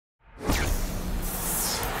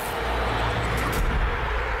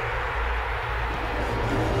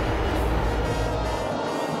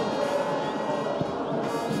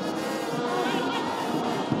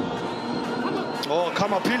Oh,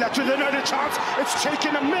 come on, Pilat with another chance. It's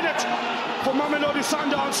taken a minute for Mamelodi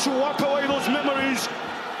Sundowns to wipe away those memories.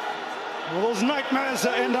 Those nightmares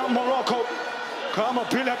that end up Morocco. Come on,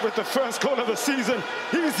 Pilat with the first goal of the season.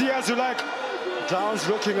 Easy as you like. Downs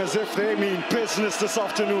looking as if they mean business this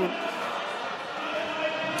afternoon.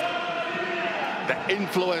 The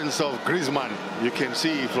influence of Griezmann, you can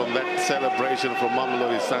see from that celebration from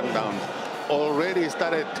Mamelodi Sundowns, already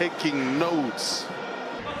started taking notes.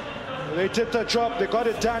 They did their job, they got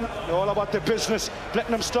it done. They're all about the business.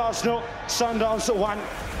 Platinum Stars no, Sundowns 1.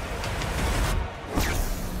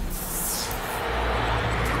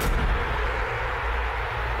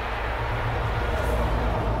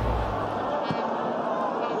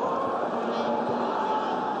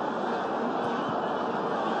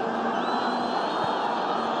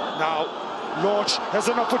 Now, Lodge has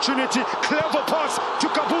an opportunity. Clever pass to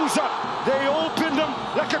Kabuza. They opened them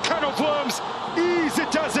like a can of worms. Easy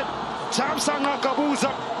does it. Tamsanga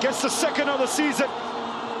Kabuza gets the second of the season.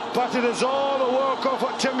 But it is all the work of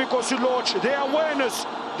Temikosi Lodge. Their awareness,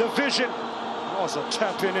 the vision. That was a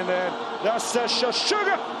tap in the end. That's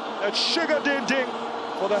sugar. That's sugar ding ding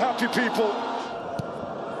for the happy people.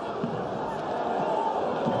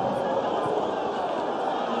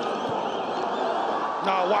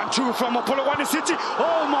 Now 1-2 from Polokwane City.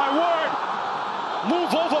 Oh my word!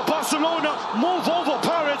 Move over Barcelona, move over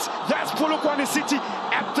Pirates. That's Polokwane City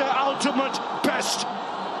at their ultimate best.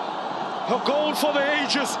 A goal for the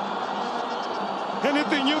ages.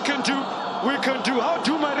 Anything you can do, we can do. How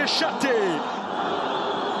do Mareshate?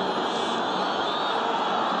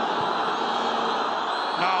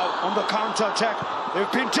 Now on the counter-attack,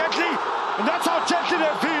 they've been deadly, and that's how deadly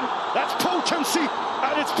they've been. That's potency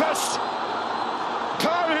at its best.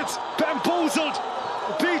 Pirates bamboozled,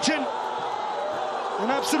 beaten, and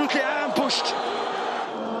absolutely ambushed.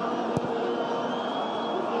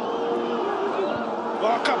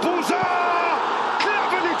 Oh, Kabuza!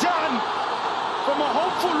 Cleverly done! From a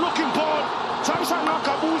hopeful-looking ball, Tamsanga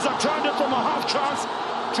Kabuza turned it from a half chance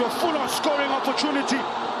to a full-on scoring opportunity.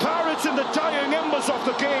 Pirates in the dying embers of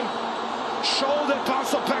the game show their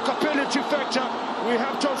bounce-back-ability factor we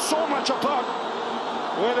have talked so much about.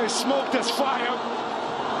 Where they smoke, there's fire.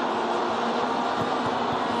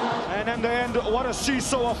 And in the end, what a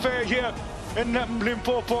seesaw affair here in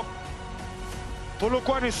Limpopo.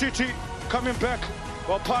 Polokwane City coming back,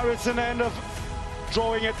 while Pirates in the end of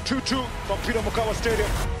drawing it 2-2 from Peter Mukawa Stadium.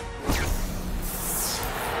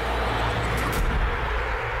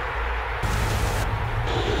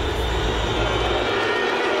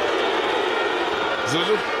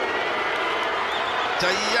 Zulu.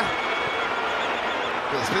 Jaya.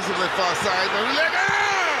 Specifically far side. Oh,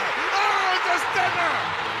 it's a stunner!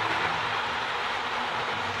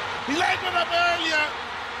 He lined it up earlier.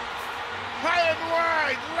 High and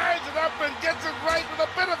wide. Lines it up and gets it right with a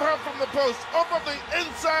bit of help from the post. Over the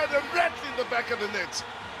inside and rattling the back of the net.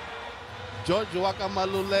 George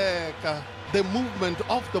Wakamaluleka, the movement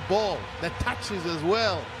of the ball, the touches as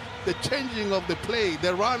well, the changing of the play,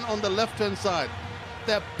 the run on the left-hand side,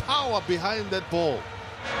 the power behind that ball.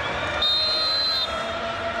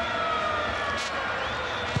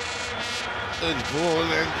 Good ball,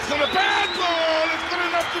 and still a bad ball. It's good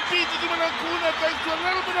enough to beat it. Even Akuna thanks to a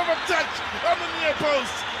little bit of a touch on the near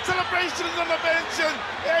post. Celebrations on the bench, and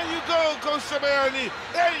there you go, Coach Sabayani.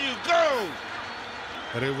 There you go.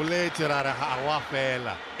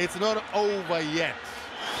 It's not over yet.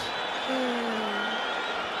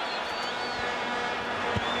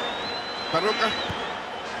 Baruka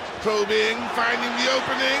probing, finding the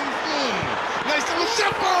opening. Nice little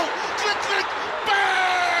shuffle. Click, click,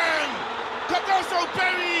 bang! Cardoso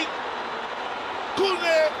buried.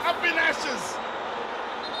 Kune up in ashes.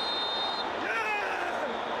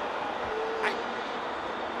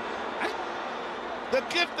 The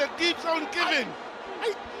gift that keeps on giving.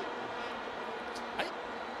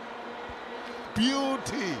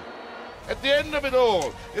 Beauty. At the end of it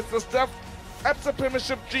all, it's the stuff Absa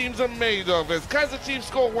Premiership dreams are made of. As Kaiser Chiefs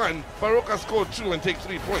score 1, Baroka score 2 and take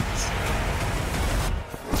 3 points.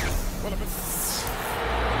 What a bit.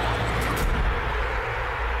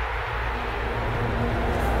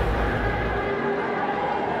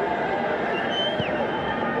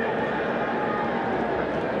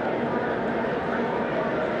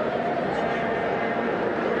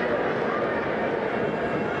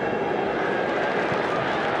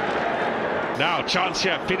 Now, chance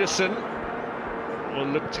here, Peterson will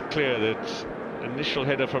look to clear. That initial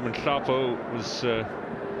header from Nhlapo was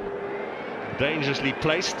dangerously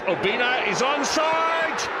placed. Obina is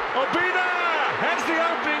onside! Obina has the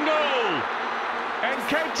opening goal! And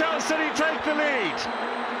Cape Town City take the lead.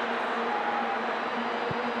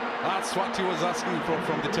 that's what he was asking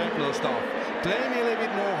from the technical staff. Play me a little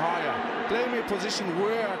bit more higher. Play me a position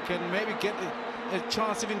where I can maybe get a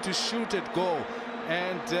chance even to shoot at goal.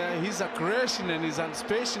 And his aggression and his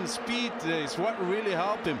anticipation speed is what really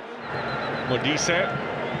helped him. Modise,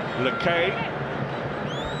 Lekay.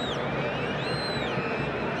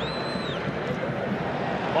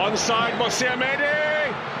 Onside,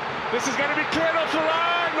 Mosiamedi. This is going to be cleared off the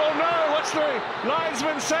line. Oh no, what's the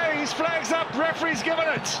linesman saying? His flag's up. Referee's given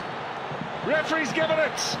it. Referee's given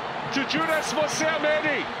it to Judas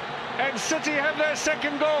Mosiamedi. And City have their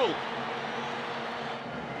second goal.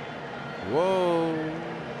 Whoa,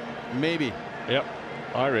 maybe. Yep,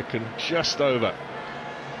 I reckon just over.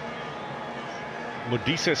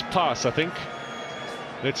 Modise's pass, I think.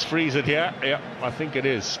 Let's freeze it here. Yep, I think it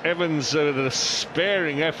is. Evans, the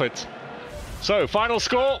despairing effort. So, final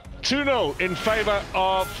score, 2-0 in favour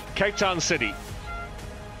of Cape Town City.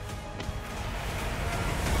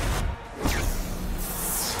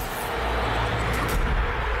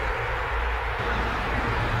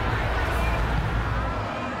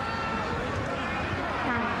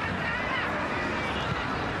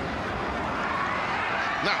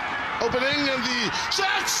 Now, opening and the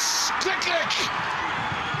shots! Click, click!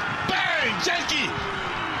 Bang! Janky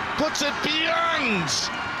puts it beyond.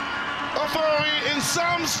 Overthrowing in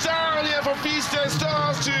some style here for FIXTURES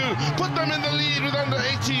to put them in the lead with under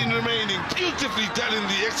 18 remaining. Beautifully done in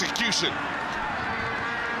the execution.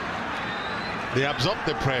 They absorbed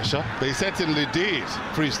the pressure. They certainly did,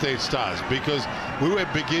 FIXTURES, because we were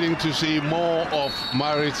beginning to see more of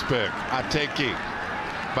Maritzburg attacking.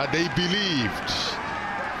 But they believed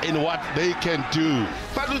in what they can do.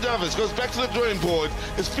 Padu Davis goes back to the drawing board.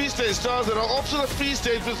 It's FIXTURES that are off to the free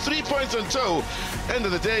stage with 3 points on toe. End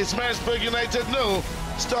of the day, Smash United no.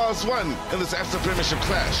 Stars won in this after Premiership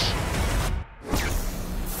clash.